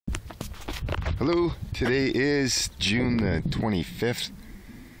Hello, today is June the 25th,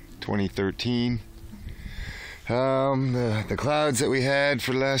 2013. The clouds that we had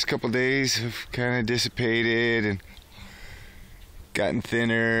for the last couple days have kind of dissipated and gotten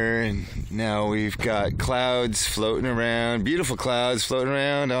thinner, and now we've got clouds floating around, beautiful clouds floating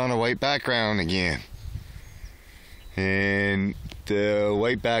around on a white background again. And the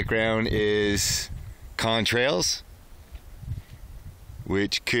white background is contrails,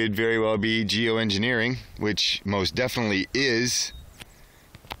 which could very well be geoengineering, which most definitely is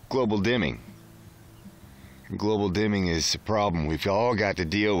global dimming. Global dimming is a problem we've all got to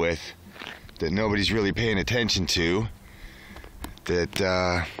deal with that nobody's really paying attention to.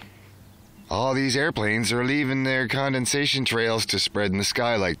 That all these airplanes are leaving their condensation trails to spread in the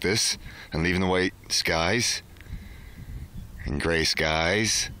sky like this, and leaving the white skies and gray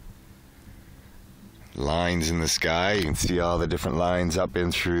skies. Lines in the sky, you can see all the different lines up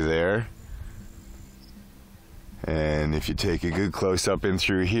in through there. And if you take a good close up in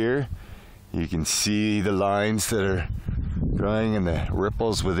through here, you can see the lines that are drawing and the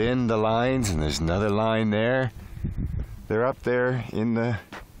ripples within the lines, and there's another line there. They're up there in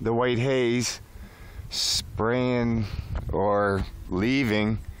the white haze, spraying or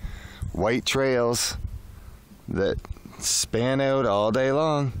leaving white trails that span out all day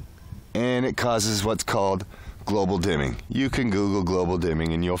long. And it causes what's called global dimming. You can Google global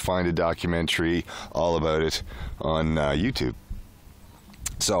dimming and you'll find a documentary all about it on YouTube.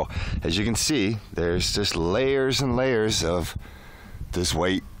 So, as you can see, there's just layers and layers of this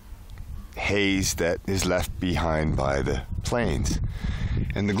white haze that is left behind by the planes.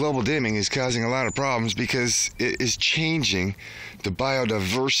 And the global dimming is causing a lot of problems because it is changing the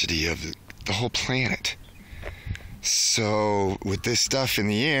biodiversity of the whole planet. So, with this stuff in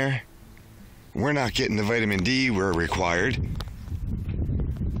the air, we're not getting the vitamin D we're required.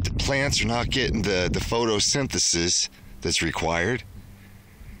 The plants are not getting the photosynthesis that's required.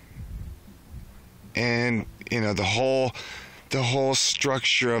 And you know, the whole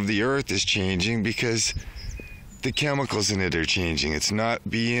structure of the earth is changing because the chemicals in it are changing.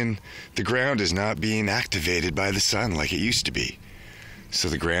 The ground is not being activated by the sun like it used to be. So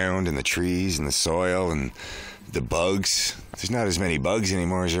the ground and the trees and the soil and the bugs, there's not as many bugs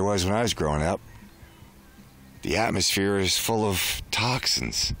anymore as there was when I was growing up. The atmosphere is full of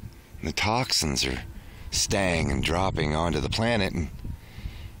toxins, and the toxins are staying and dropping onto the planet and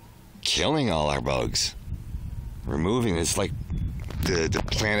killing all our bugs. It's like the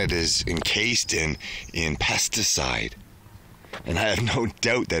planet is encased in pesticide, and I have no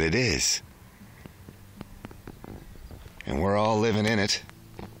doubt that it is. And we're all living in it,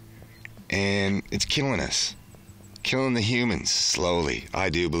 and it's killing us. Killing the humans slowly,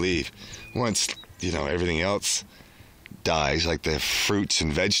 I do believe. Once, everything else dies, like the fruits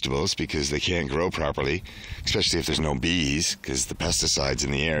and vegetables, because they can't grow properly, especially if there's no bees, because the pesticides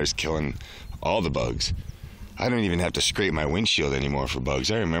in the air is killing all the bugs. I don't even have to scrape my windshield anymore for bugs.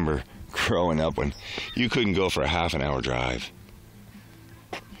 I remember growing up when you couldn't go for a half-an-hour drive,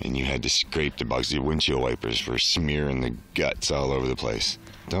 and you had to scrape the bugs. Your windshield wipers were smearing the guts all over the place.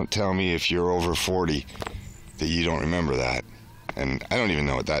 Don't tell me if you're over 40 that you don't remember that. And I don't even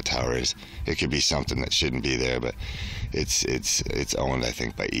know what that tower is. It could be something that shouldn't be there, but it's owned, I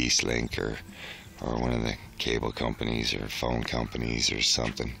think, by Eastlink or one of the cable companies or phone companies or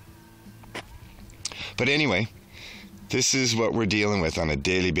something. But anyway, this is what we're dealing with on a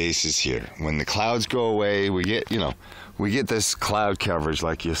daily basis here. When the clouds go away, we get this cloud coverage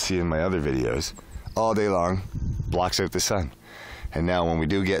like you'll see in my other videos all day long, blocks out the sun. And now when we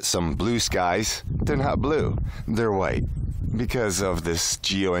do get some blue skies, they're not blue, they're white, because of this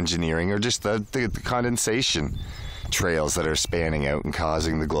geoengineering or just the condensation trails that are spanning out and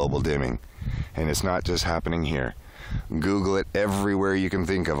causing the global dimming. And it's not just happening here. Google it everywhere you can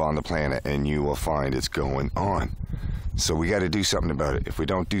think of on the planet and you will find it's going on. So we got to do something about it. If we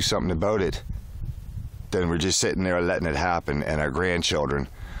don't do something about it, then we're just sitting there letting it happen, and our grandchildren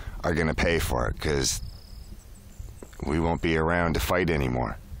are going to pay for it because we won't be around to fight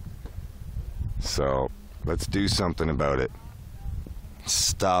anymore. So let's do something about it.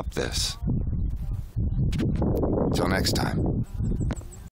 Stop this. Till next time.